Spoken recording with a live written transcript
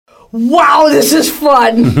wow, this is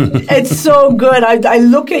fun. It's so good. I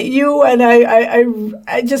look at you and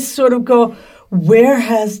I just sort of go, where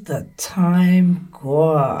has the time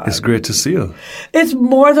gone? It's great to see you. It's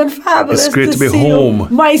more than fabulous. It's great to be see home. You.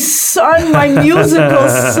 My son, my musical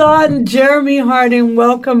son, Jeremy Harding,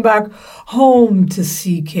 welcome back home to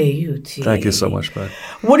CKUT. Thank you so much, Pat.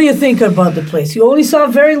 What do you think about the place? You only saw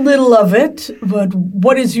very little of it, but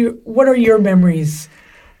what are your memories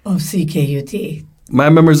of CKUT? My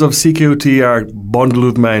memories of CKUT are bundled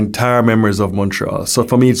with my entire memories of Montreal. So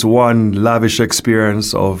for me, it's one lavish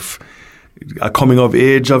experience of a coming of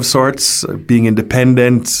age of sorts, being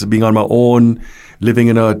independent, being on my own, living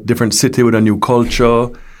in a different city with a new culture,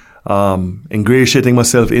 ingratiating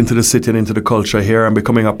myself into the city and into the culture here and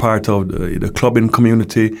becoming a part of the clubbing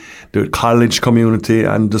community, the college community,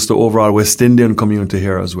 and just the overall West Indian community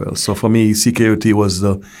here as well. So for me, CKUT was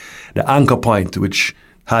the anchor point, which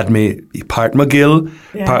had me part McGill,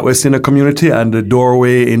 part West Indian community, and the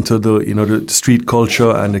doorway into the street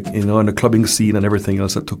culture and and the clubbing scene and everything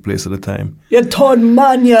else that took place at the time. You turned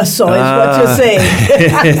mania, so is what you're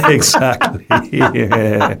saying. Exactly.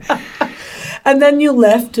 Yeah. And then you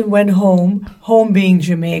left and went home being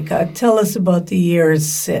Jamaica. Tell us about the years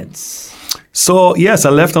since. So, yes, I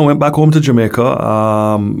left and went back home to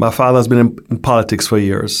Jamaica. My father's been in politics for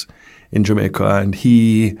years in Jamaica, and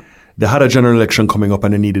they had a general election coming up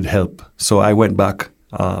and they needed help. So I went back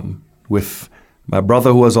with my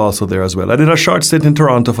brother, who was also there as well. I did a short stint in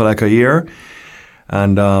Toronto for like a year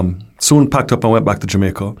and soon packed up and went back to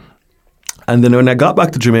Jamaica. And then when I got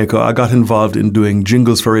back to Jamaica, I got involved in doing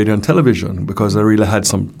jingles for radio and television because I really had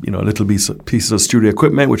some, little pieces of studio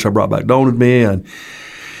equipment, which I brought back down with me. And,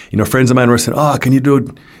 friends of mine were saying, can you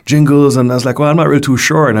do jingles? And I was like, well, I'm not really too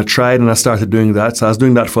sure. And I tried and I started doing that. So I was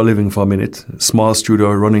doing that for a living for a minute, small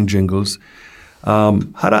studio running jingles. Had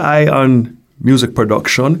an eye on music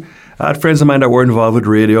production. I had friends of mine that were involved with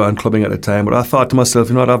radio and clubbing at the time. But I thought to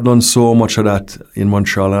myself, I've done so much of that in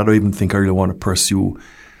Montreal. And I don't even think I really want to pursue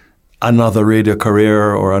another radio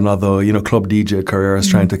career or another, club DJ career. I was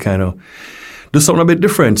trying to kind of do something a bit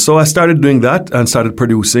different. So I started doing that and started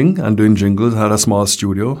producing and doing jingles. I had a small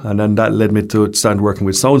studio. And then that led me to start working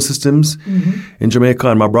with sound systems in Jamaica.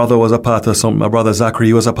 And my brother was a part of my brother Zachary,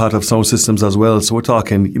 he was a part of sound systems as well. So we're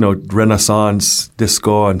talking, Renaissance,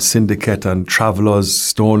 Disco and Syndicate and Travelers,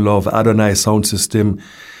 Stone Love, Adonai Sound System.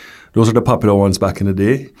 Those are the popular ones back in the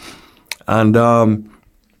day. And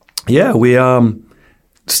we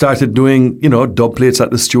started doing, dub plates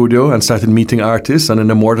at the studio and started meeting artists. And then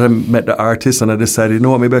the more that I met the artists, and I decided,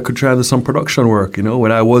 maybe I could try to do some production work.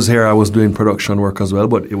 When I was here, I was doing production work as well,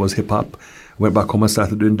 but it was hip-hop. Went back home and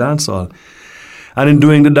started doing dancehall. And in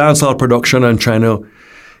doing the dancehall production and trying to,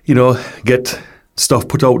 get stuff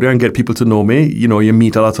put out there and get people to know me, you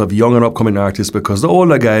meet a lot of young and upcoming artists because the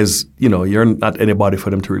older guys, you're not anybody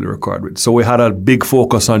for them to really record with. So we had a big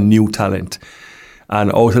focus on new talent. And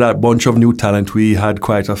out of that bunch of new talent, we had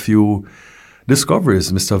quite a few discoveries.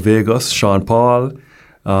 Mr. Vegas, Sean Paul,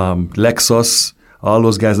 Lexus, all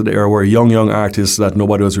those guys at the era were young artists that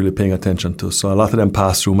nobody was really paying attention to. So a lot of them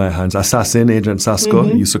passed through my hands. Assassin, Agent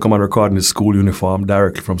Sasko, used to come and record in his school uniform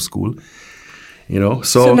directly from school.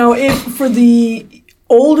 So now if for the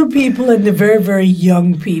older people and the very, very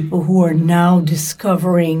young people who are now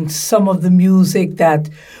discovering some of the music that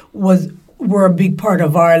were a big part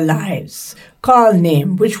of our lives, call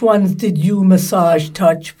name. Which ones did you massage,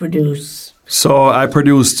 touch, produce? So I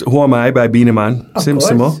produced Who Am I by Beenie Man,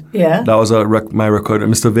 Simma. Yeah. That was my record.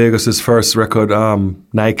 Mr. Vegas' first record,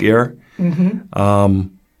 Nike Air.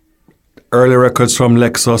 Early records from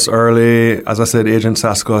Lexus, early, as I said, Agent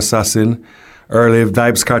Sasko, Assassin. Early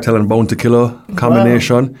Vibes Cartel and Bound to Killer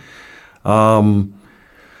combination. Wow.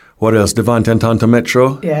 What else? Devante and Tonto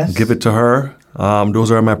Metro. Yes. Give It to Her.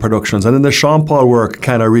 Those are my productions. And then the Sean Paul work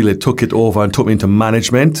kind of really took it over and took me into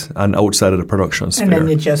management and outside of the production sphere. And then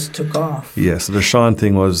it just took off. Yeah, so the Sean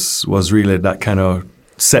thing was really that kind of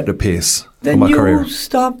set the pace then for my career. Then you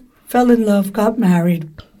stopped, fell in love, got married,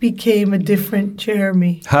 became a different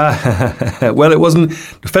Jeremy. Well, it wasn't,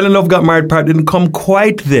 the fell in love, got married part didn't come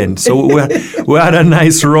quite then. So we had a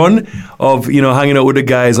nice run of, hanging out with the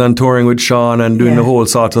guys and touring with Sean and doing the whole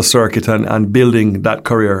sort of circuit and building that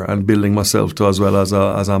career and building myself too, as well as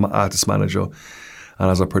an artist manager and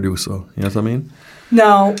as a producer. You know what I mean?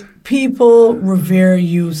 Now, people revere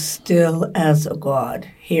you still as a god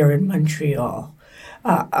here in Montreal.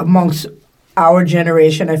 Amongst our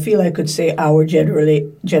generation, I feel I could say our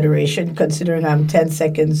generation, considering I'm 10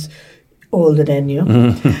 seconds older than you.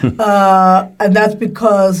 And that's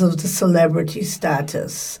because of the celebrity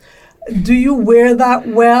status. Do you wear that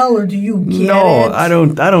well, or do you get it? No, I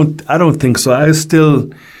don't think so. I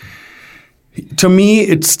still, To me,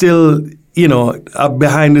 it's still, a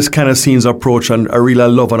behind this kind of scenes approach, and a real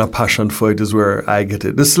love and a passion for it is where I get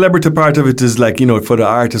it. The celebrity part of it is like, for the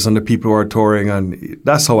artists and the people who are touring, and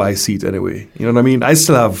that's how I see it anyway. You know what I mean? I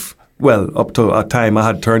still have, up to a time I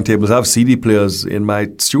had turntables, I have CD players in my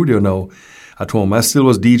studio now at home. I still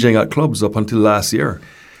was DJing at clubs up until last year.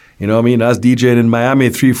 You know what I mean? I was DJing in Miami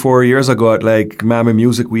 3-4 years ago at like Miami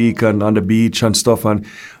Music Week and on the beach and stuff, and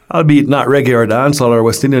albeit not reggae or dancehall or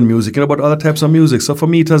West Indian music, but other types of music. So for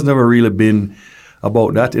me, it has never really been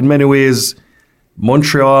about that. In many ways,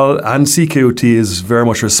 Montreal and CKUT is very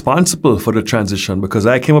much responsible for the transition, because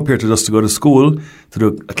I came up here to go to school to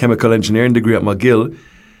do a chemical engineering degree at McGill.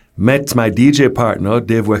 Met my DJ partner,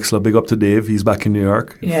 Dave Welchsler, big up to Dave, he's back in New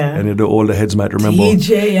York. Yeah. Any of the older heads might remember.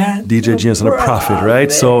 DJ James and the Prophet,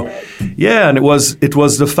 right? So, and it was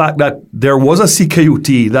the fact that there was a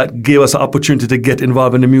CKUT that gave us an opportunity to get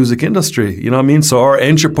involved in the music industry, you know what I mean? So our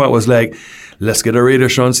entry point was like, let's get a radio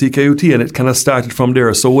show on CKUT, and it kind of started from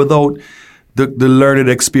there. So without the learned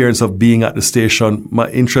experience of being at the station, my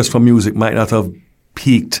interest for music might not have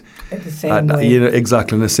peaked. At the same way.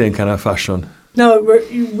 Exactly in the same kind of fashion. No,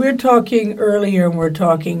 we're talking earlier, and we're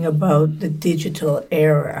talking about the digital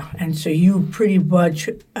era. And so you pretty much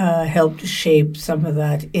helped shape some of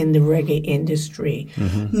that in the reggae industry.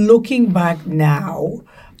 Mm-hmm. Looking back now,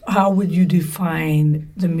 how would you define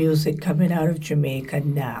the music coming out of Jamaica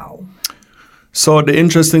now? So the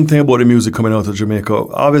interesting thing about the music coming out of Jamaica,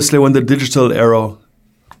 obviously when the digital era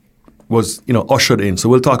was, ushered in. So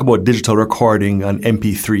we'll talk about digital recording and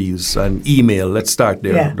MP3s and email. Let's start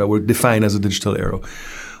there. Yeah. That were defined as a digital era.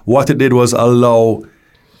 What it did was allow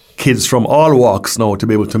kids from all walks now to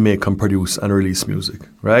be able to make and produce and release music,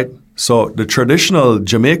 right? So the traditional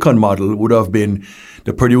Jamaican model would have been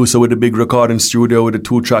the producer with the big recording studio with the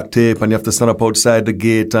 2-track tape, and you have to stand up outside the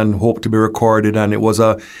gate and hope to be recorded. And it was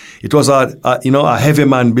a heavy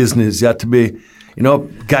man business. You had to be,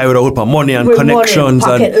 guy with a whole lot of money and connections.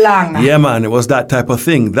 Yeah, man, it was that type of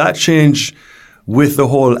thing. That changed with the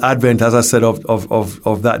whole advent, as I said,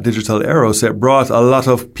 of that digital era. So it brought a lot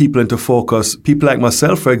of people into focus. People like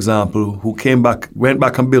myself, for example, who went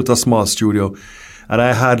back and built a small studio. And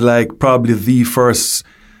I had like probably the first,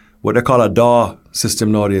 what they call a DAW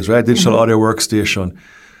system nowadays, right? Digital audio workstation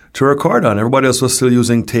to record on. Everybody else was still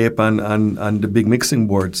using tape and the big mixing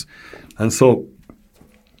boards. And so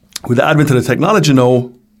with the advent of the technology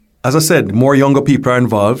now, as I said, more younger people are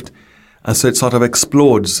involved. And so it sort of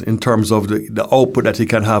explodes in terms of the output that you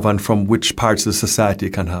can have and from which parts of the society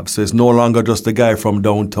you can have. So it's no longer just the guy from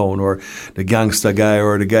downtown or the gangster guy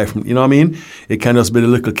or the guy from, you know what I mean? It can just be the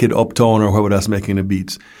little kid uptown or whoever that's making the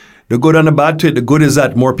beats. The good and the bad to it, the good is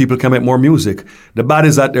that more people can make more music. The bad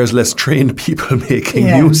is that there's less trained people making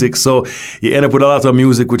music. So you end up with a lot of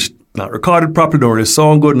music which not recorded properly, don't really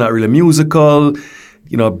sound good, not really musical.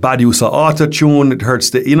 Bad use of auto-tune, it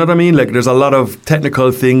hurts you know what I mean? Like there's a lot of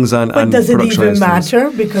technical things and But does it even matter?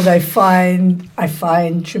 Things. Because I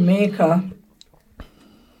find Jamaica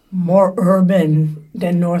more urban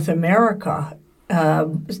than North America.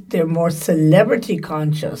 They're more celebrity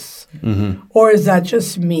conscious. Mm-hmm. Or is that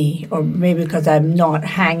just me? Or maybe because I'm not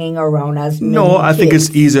hanging around as many No, I kids. think it's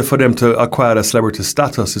easier for them to acquire a celebrity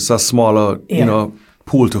status. It's a smaller,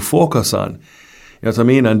 pool to focus on. You know what I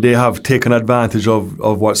mean? And they have taken advantage of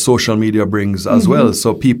what social media brings as well.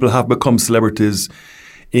 So people have become celebrities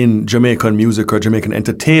in Jamaican music or Jamaican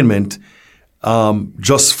entertainment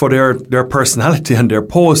just for their personality and their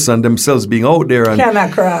posts and themselves being out there. And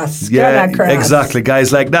Cannot cross. Exactly.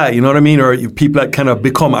 Guys like that, you know what I mean? Or people that kind of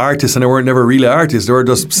become artists and they weren't never really artists. They were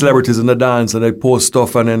just celebrities in the dance and they post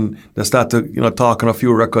stuff and then they start to, talk on a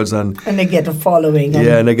few records. And they get a following.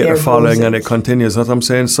 And they get a following and it continues. That's what I'm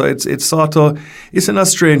saying. So it's sort of, it's in a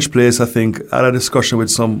strange place, I think. I had a discussion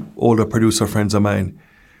with some older producer friends of mine.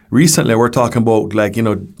 Recently, we're talking about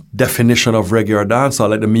definition of reggae or dancehall,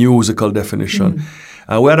 like the musical definition.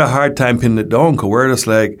 And we had a hard time pinning it down because we're just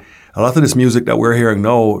like, a lot of this music that we're hearing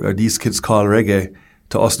now, or these kids call reggae,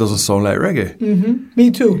 to us doesn't sound like reggae. Mm-hmm.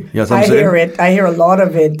 Me too. You know what I'm saying? Hear it. I hear a lot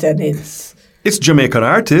of it, and it's Jamaican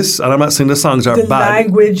artists, and I'm not saying the songs are the bad. The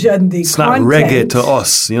language and the it's content. Not reggae to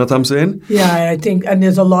us. You know what I'm saying? Yeah, I think, and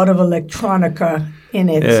there's a lot of electronica in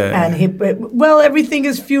it, and everything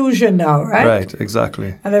is fusion now, right? Right,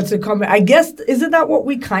 exactly. And that's a comment. I guess, isn't that what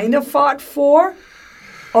we kind of fought for?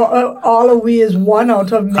 All of we is one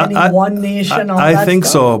out of many, one nation. I think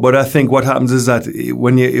so, but I think what happens is that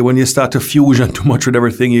when you start to fusion too much with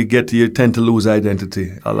everything, you tend to lose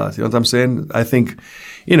identity a lot. You know what I'm saying? I think,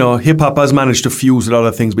 hip hop has managed to fuse with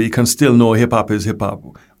other things, but you can still know hip hop is hip hop,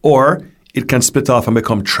 or it can split off and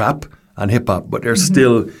become trap and hip hop, but there's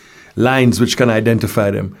still lines which can identify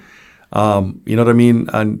them. You know what I mean?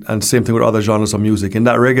 And same thing with other genres of music. In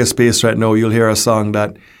that reggae space right now, you'll hear a song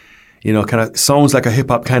that, you know, kind of sounds like a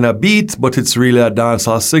hip-hop kind of beat, but it's really a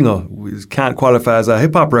dancehall singer. We can't qualify as a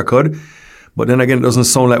hip-hop record, but then again, it doesn't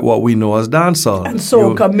sound like what we know as dancehall. And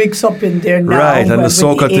soca mix up in there now. Right, and the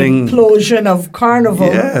soca thing. Implosion of carnival.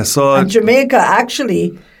 Yeah, so... And Jamaica,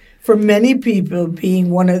 actually, for many people, being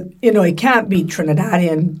one of, you know, it can't be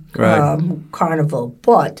Trinidadian carnival,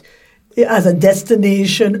 but as a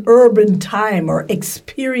destination, urban time or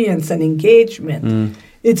experience and engagement,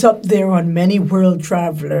 it's up there on many world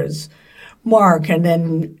travelers' mark. And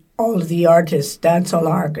then all of the artists,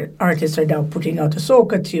 dancehall artists, are now putting out a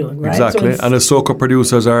soca tune, right? Exactly. And the soca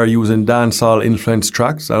producers are using dancehall influenced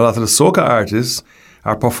tracks. A lot of the soca artists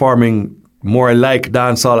are performing more like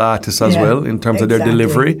dancehall artists as well in terms of their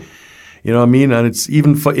delivery. You know what I mean? And it's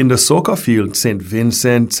even in the soca field, St.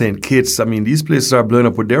 Vincent, St. Kitts, I mean, these places are blowing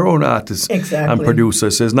up with their own artists and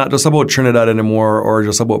producers. So it's not just about Trinidad anymore or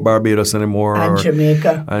just about Barbados anymore. And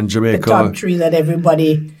Jamaica. And Jamaica. The top three that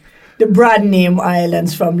everybody, the brand name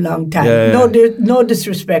islands from long time. Yeah. No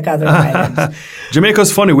disrespect other islands.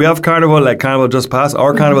 Jamaica's funny. We have Carnival, like Carnival just passed.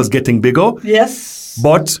 Our Carnival's getting bigger. Yes.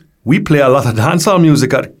 But we play a lot of dancehall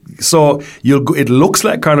music. So it looks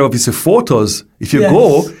like Carnival if you see photos. If you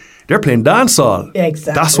go... They're playing dancehall.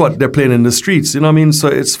 Exactly. That's what they're playing in the streets. You know what I mean? So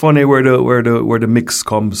it's funny where the mix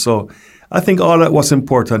comes. So I think all that was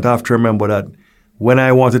important. I have to remember that when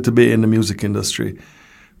I wanted to be in the music industry,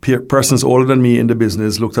 persons older than me in the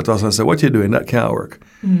business looked at us and said, "What are you doing? That can't work."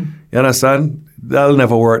 You understand? That'll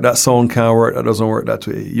never work. That sound can't work. That doesn't work that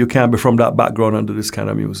way. You can't be from that background and do this kind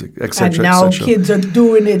of music, etc. And now kids are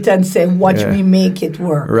doing it and saying, "Watch me make it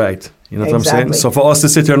work." Right. You know what I'm saying? So for us to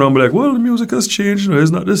sit here and be like, well, the music has changed. No,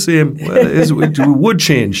 it's not the same. Well, it would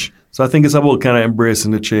change. So I think it's about kind of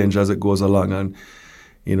embracing the change as it goes along and,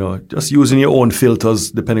 you know, just using your own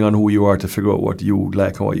filters depending on who you are to figure out what you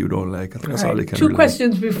like and what you don't like. I think that's all they can Two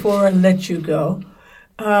questions before I let you go.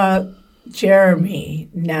 Jeremy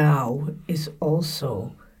now is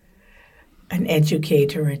also an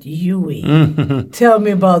educator at UWI. Tell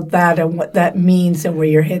me about that and what that means and where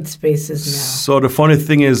your headspace is now. So the funny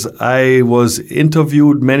thing is I was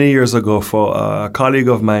interviewed many years ago for a colleague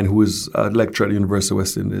of mine who is a lecturer at the University of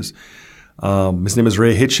West Indies. His name is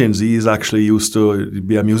Ray Hitchens. He's actually used to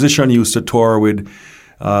be a musician. He used to tour with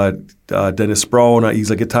Dennis Brown.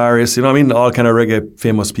 He's a guitarist. You know what I mean? All kind of reggae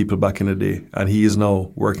famous people back in the day. And he is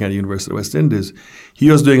now working at the University of West Indies.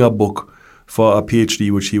 He was doing a book for a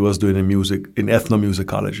PhD, which he was doing in music, in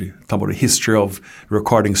ethnomusicology, talking about the history of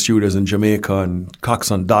recording studios in Jamaica and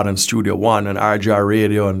Cox and Dodd and Studio One and RJR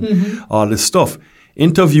Radio and all this stuff.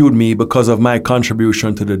 Interviewed me because of my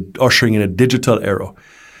contribution to the ushering in a digital era.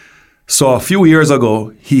 So a few years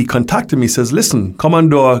ago, he contacted me, says, listen, come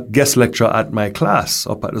and do a guest lecture at my class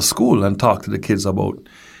up at the school and talk to the kids about,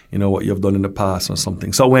 you know, what you've done in the past or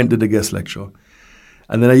something. So I went to the guest lecture.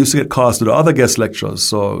 And then I used to get calls to the other guest lectures.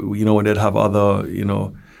 So, you know, when they'd have other, you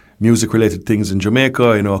know, music-related things in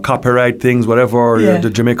Jamaica, you know, copyright things, whatever, the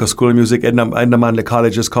Jamaica School of Music, Edna Manley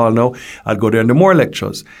College is called now, I'd go there and do more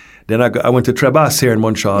lectures. Then I went to Trebas here in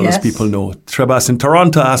Montreal, as people know. Trebas in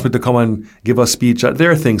Toronto asked me to come and give a speech at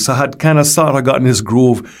their thing. So I had kind of sort of gotten this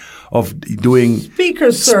groove of doing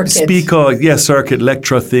circuit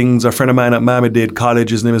lecture things. A friend of mine at Miami-Dade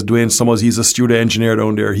College, his name is Dwayne Summers. He's a studio engineer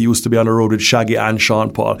down there. He used to be on the road with Shaggy and Sean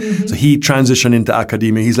Paul. So he transitioned into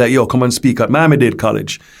academia. He's like, yo, come and speak at Miami-Dade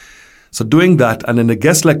College. So doing that, and then the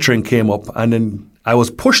guest lecturing came up, and then I was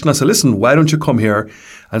pushed and I said, listen, why don't you come here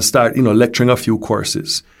and start, you know, lecturing a few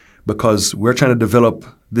courses? Because we're trying to develop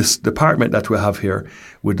this department that we have here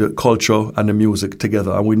with the culture and the music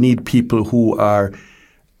together. And we need people who are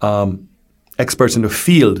experts in the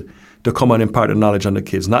field to come and impart the knowledge on the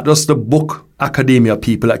kids. Not just the book academia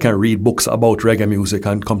people that can read books about reggae music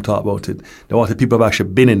and come talk about it. They wanted people who have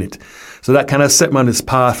actually been in it. So that kind of set me on this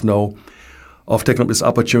path now of taking up this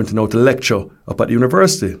opportunity now to lecture up at the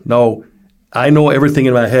university. Now, I know everything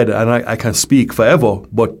in my head and I can speak forever,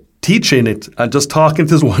 but teaching it and just talking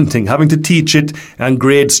is one thing. Having to teach it and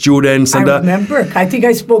grade students. And I remember. I think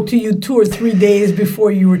I spoke to you 2 or 3 days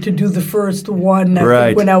before you were to do the first one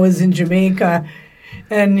when I was in Jamaica.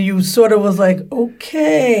 And you sort of was like,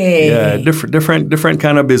 okay. Yeah, different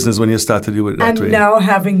kind of business when you start to do it that way. And now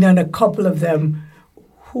having done a couple of them,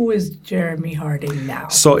 who is Jeremy Harding now?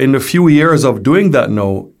 So in the few years of doing that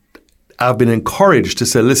now, I've been encouraged to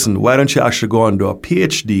say, listen, why don't you actually go and do a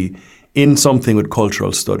PhD in something with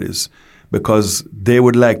cultural studies? Because they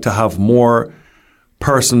would like to have more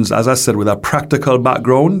persons, as I said, with a practical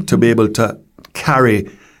background to be able to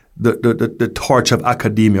carry the torch of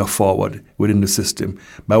academia forward within the system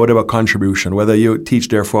by whatever contribution, whether you teach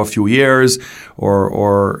there for a few years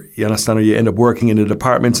or you understand, or you end up working in the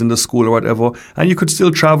departments in the school or whatever, and you could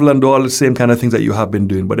still travel and do all the same kind of things that you have been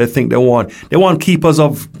doing. But I think they want keepers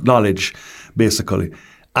of knowledge, basically.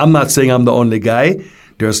 I'm not saying I'm the only guy.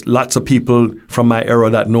 There's lots of people from my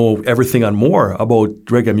era that know everything and more about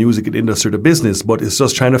reggae music, the industry, the business, but it's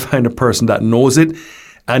just trying to find a person that knows it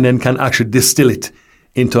and then can actually distill it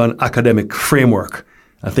into an academic framework.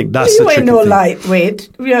 I think that's the tricky thing. You ain't no lightweight,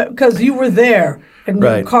 because you were there and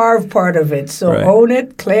you carved part of it. So own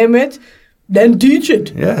it, claim it, then teach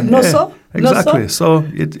it. Yeah, So? Exactly. So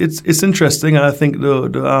it's interesting, and I think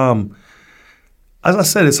as I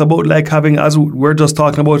said, it's about like having, as we were just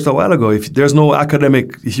talking about a while ago, if there's no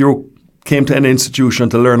academic, if you came to any institution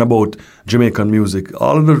to learn about Jamaican music,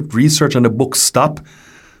 all of the research and the books stop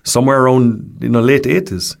somewhere around late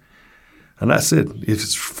 80s. And that's it.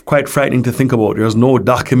 It's quite frightening to think about. There's no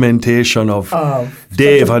documentation of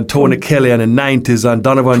Dave and Tony Kelly in the 90s and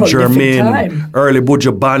Donovan Germain, early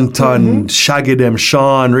Buju Banton, Shaggy them,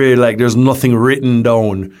 Sean, really, like there's nothing written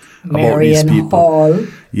down about these people. Hall.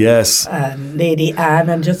 Yes. Lady Anne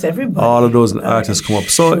and just everybody. All of those artists come up.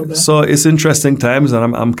 So it's interesting times,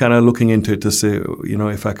 and I'm kind of looking into it to say,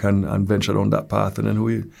 if I can venture down that path. And then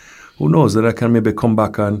who knows, that I can maybe come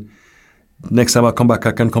back and next time I come back,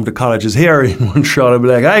 I can come to colleges here in Montreal and be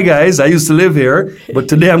like, hi guys, I used to live here, but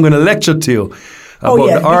today I'm going to lecture to you about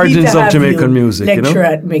the origins of Jamaican music. Lecture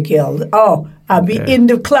at McGill. Oh, I'll be in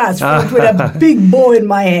the class with a big bow in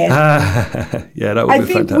my head. Yeah, that would be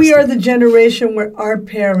fantastic. I think we are the generation where our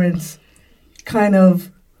parents kind of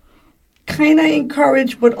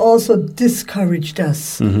encouraged but also discouraged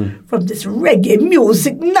us from this reggae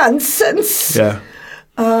music nonsense. Yeah.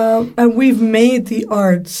 And we've made the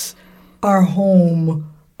arts our home,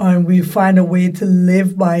 and we find a way to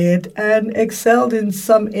live by it and excelled in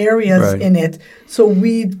some areas in it. So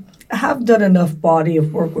we have done enough body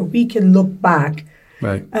of work where we can look back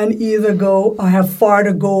and either go, I have far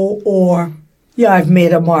to go, or, I've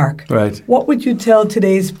made a mark. Right. What would you tell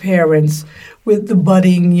today's parents with the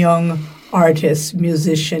budding young artist,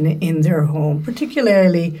 musician in their home,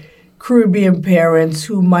 particularly Caribbean parents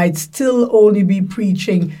who might still only be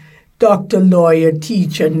preaching doctor, lawyer,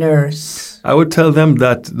 teacher, nurse? I would tell them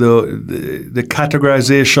that the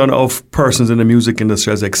categorization of persons in the music industry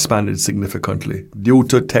has expanded significantly due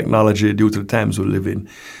to technology, due to the times we live in.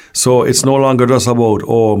 So it's no longer just about,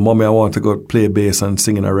 mommy, I want to go play bass and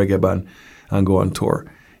sing in a reggae band and go on tour.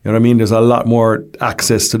 You know what I mean? There's a lot more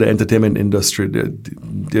access to the entertainment industry.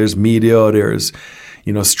 There's media, there's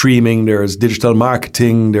streaming, there's digital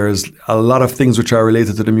marketing, there's a lot of things which are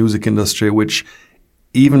related to the music industry, which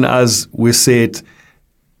even as we say it,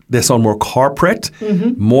 they sound more corporate.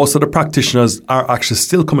 Most of the practitioners are actually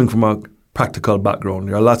still coming from a practical background.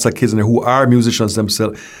 There are lots of kids in there who are musicians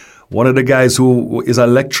themselves. One of the guys who is a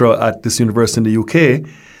lecturer at this university in the UK,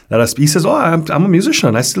 he says, I'm a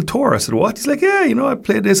musician, I still tour. I said, what? He's like, I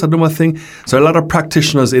play this, I do my thing. So a lot of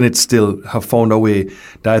practitioners in it still have found a way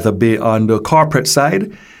to either be on the corporate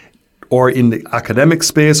side or in the academic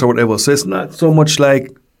space or whatever. So it's not so much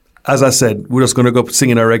like, as I said, we're just going to go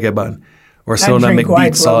sing in a reggae band or sound and make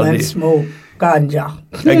beats all day. And smoke ganja.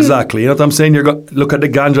 Exactly. You know what I'm saying? Look at the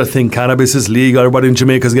ganja thing. Cannabis is legal. Everybody in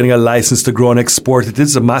Jamaica is getting a license to grow and export it.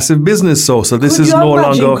 It's a massive business. So this is no longer...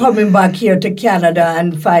 Could you imagine coming back here to Canada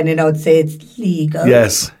and finding out, say, it's legal?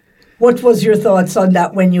 Yes. What was your thoughts on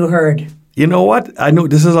that when you heard? You know what? I know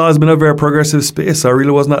this has always been a very progressive space. I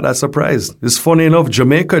really was not that surprised. It's funny enough,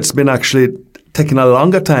 Jamaica, it's been actually taking a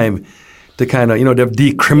longer time to kind of,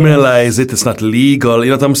 they've decriminalized it. It's not legal. You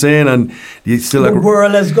know what I'm saying? And the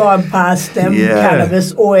world has gone past them. Yeah.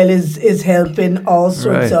 Cannabis oil is helping all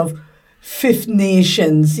sorts of Fifth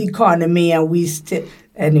Nations economy, and we still...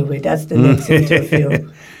 Anyway, that's the next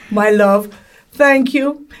interview. My love, thank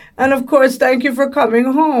you. And, of course, thank you for coming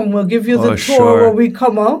home. We'll give you the tour when we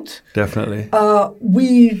come out. Definitely.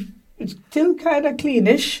 We still kind of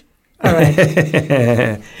cleanish. All right.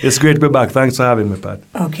 It's great to be back. Thanks for having me, Pat.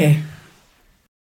 Okay.